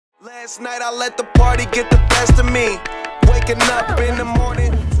Last night I let the party get the best of me. Waking up in the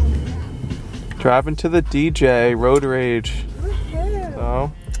morning. Driving to the DJ, Road Rage.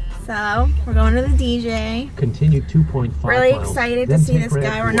 So, we're going to the DJ. Continue 2.5 Really miles, excited to see this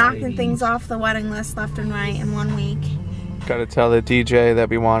guy. We're knocking things off the wedding list left and right in 1 week. Gotta tell the DJ that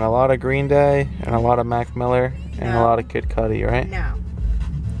we want a lot of Green Day and a lot of Mac Miller and a lot of Kid Cudi, right? No.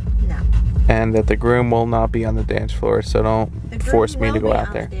 And that the groom will not be on the dance floor, so don't force me to go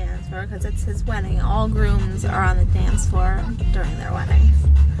out there. Dance floor because it's his wedding. All grooms are on the dance floor during their weddings.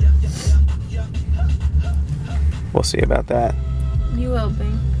 We'll see about that. You will be.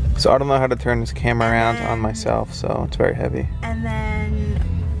 So I don't know how to turn this camera around on myself, so it's very heavy. And then,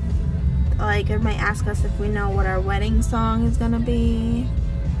 like, it might ask us if we know what our wedding song is gonna be.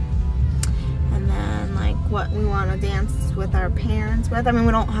 And then, like, what we want to dance with our parents with. I mean,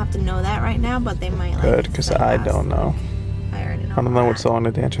 we don't have to know that right now, but they might, like, good, because I don't know. I already know. I don't know what song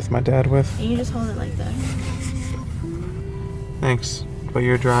to dance with my dad with. And you just hold it like this. Thanks, but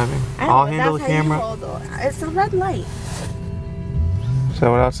you're driving. I'll handle the camera. It's a red light.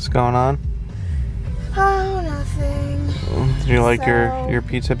 So what else is going on? Oh, nothing. Did you like your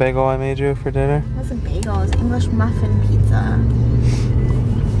pizza bagel I made you for dinner? It wasn't bagel, it was English muffin pizza.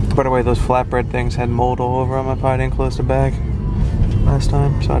 By the way, those flatbread things had mold all over them. I probably didn't close the bag last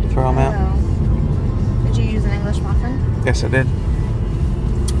time, so I had to throw them out. Did you use an English muffin? Yes, I did.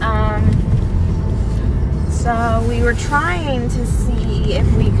 So we were trying to see if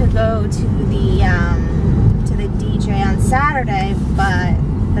we could go to the DJ on Saturday, but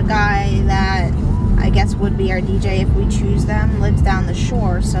the guy that I guess would be our DJ if we choose them lives down the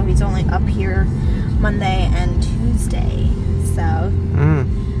shore, so he's only up here Monday and Tuesday. So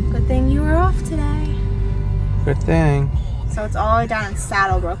good thing you were off today. Good thing. So it's all the way down in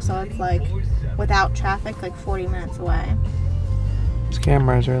Saddlebrook, so it's like without traffic, like 40 minutes away. This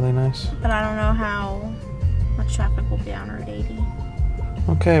camera is really nice. But I don't know how much traffic will be on Route 80.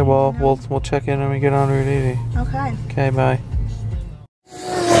 Okay, well, we'll check in when we get on Route 80. Okay. Okay, bye.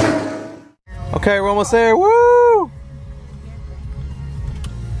 Okay, we're almost there. Woo! We're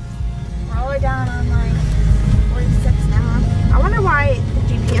all the way down on like 46 now. I wonder why the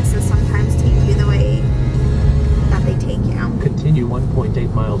GPSs sometimes take you the way that they take you. Continue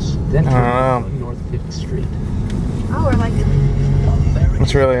 1.8 miles, then turn I North 5th Street. Oh, we're like...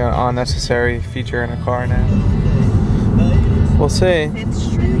 It's really an unnecessary feature in a car now. We'll see. 5th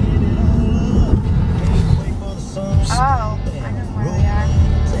Street. Oh, I know where we are.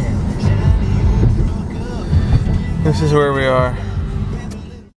 This is where we are.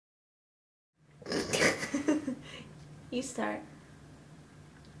 You start.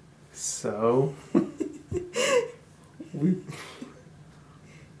 So,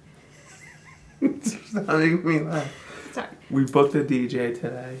 it's not making me laugh. Sorry. We booked a DJ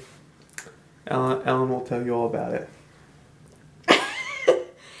today. Ellen will tell you all about it.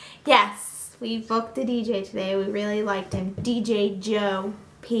 Yes, we booked a DJ today. We really liked him. DJ Joe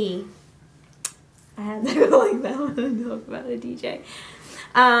P. I had to go like that one and talk about a DJ.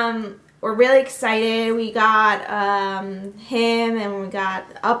 We're really excited. We got him, and we got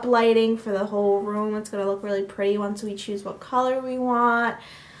uplighting for the whole room. It's going to look really pretty once we choose what color we want.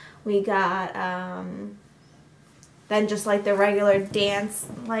 We got then just like the regular dance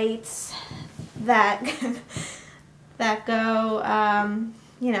lights that that go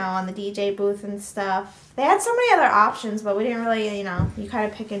you know, on the DJ booth and stuff. They had so many other options, but we didn't really, you know, you kind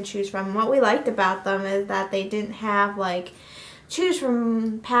of pick and choose from. What we liked about them is that they didn't have like choose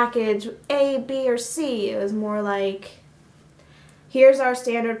from package A, B, or C. It was more like, here's our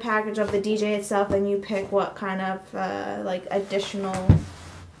standard package of the DJ itself, and you pick what kind of like additional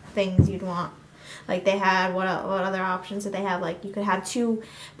things you'd want. Like they had, what other options did they have? Like you could have 2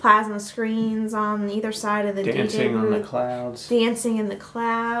 plasma screens on either side of the DJ booth. Dancing on the clouds. Dancing in the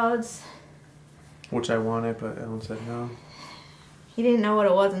clouds. Which I wanted, but Ellen said no. He didn't know what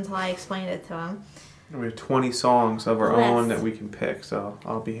it was until I explained it to him. We have 20 songs of our own that we can pick, so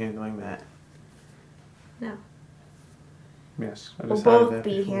I'll be handling that. No. Yes, I We'll decided both that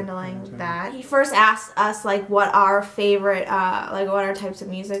be before. handling that. He first asked us like what our favorite, like what our types of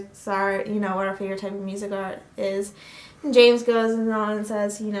musics are, you know, what our favorite type of music is. And James goes on and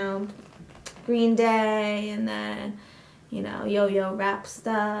says, you know, Green Day, and then, you know, yo-yo rap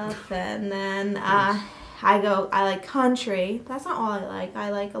stuff, and then I like country. That's not all I like.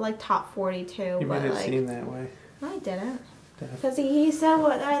 I like top 40 too. You might have like, seen that way. No, I didn't. Because he said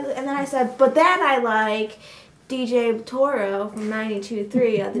and then I said, but then I like DJ Toro from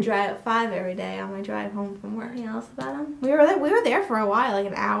 92.3 at the drive at 5 every day on my drive home from work. You know else about him? We were there for a while, like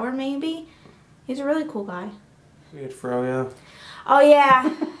an hour maybe. He's a really cool guy. We had Froyo. Oh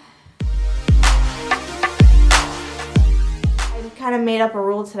yeah. I kind of made up a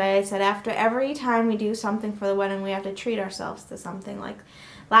rule today. I said after every time we do something for the wedding, we have to treat ourselves to something. Like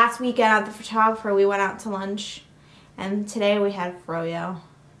last weekend at the photographer, we went out to lunch, and today we had froyo,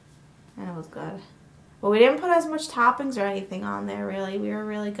 and it was good. But we didn't put as much toppings or anything on there, really. We were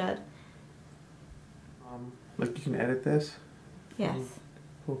really good. Like you can edit this? Yes.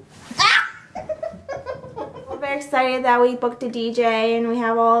 Cool. We're very excited that we booked a DJ and we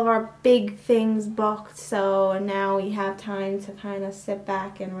have all of our big things booked. So now we have time to kind of sit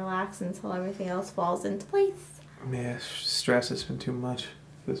back and relax until everything else falls into place. Yeah, stress has been too much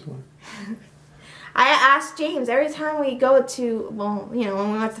this one. I asked James every time we go to, well, you know,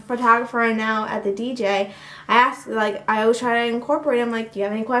 when we went to the photographer and now at the DJ, I asked, like, I always try to incorporate him, like, do you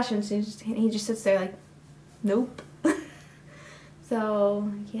have any questions? And he just sits there like, nope. So,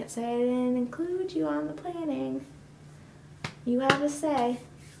 I can't say I didn't include you on the planning. You have a say.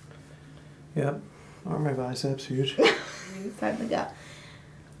 Yep. Are my biceps huge? It's time to go.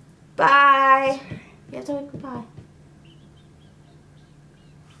 Bye. You have to wave goodbye.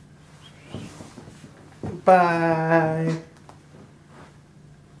 Bye.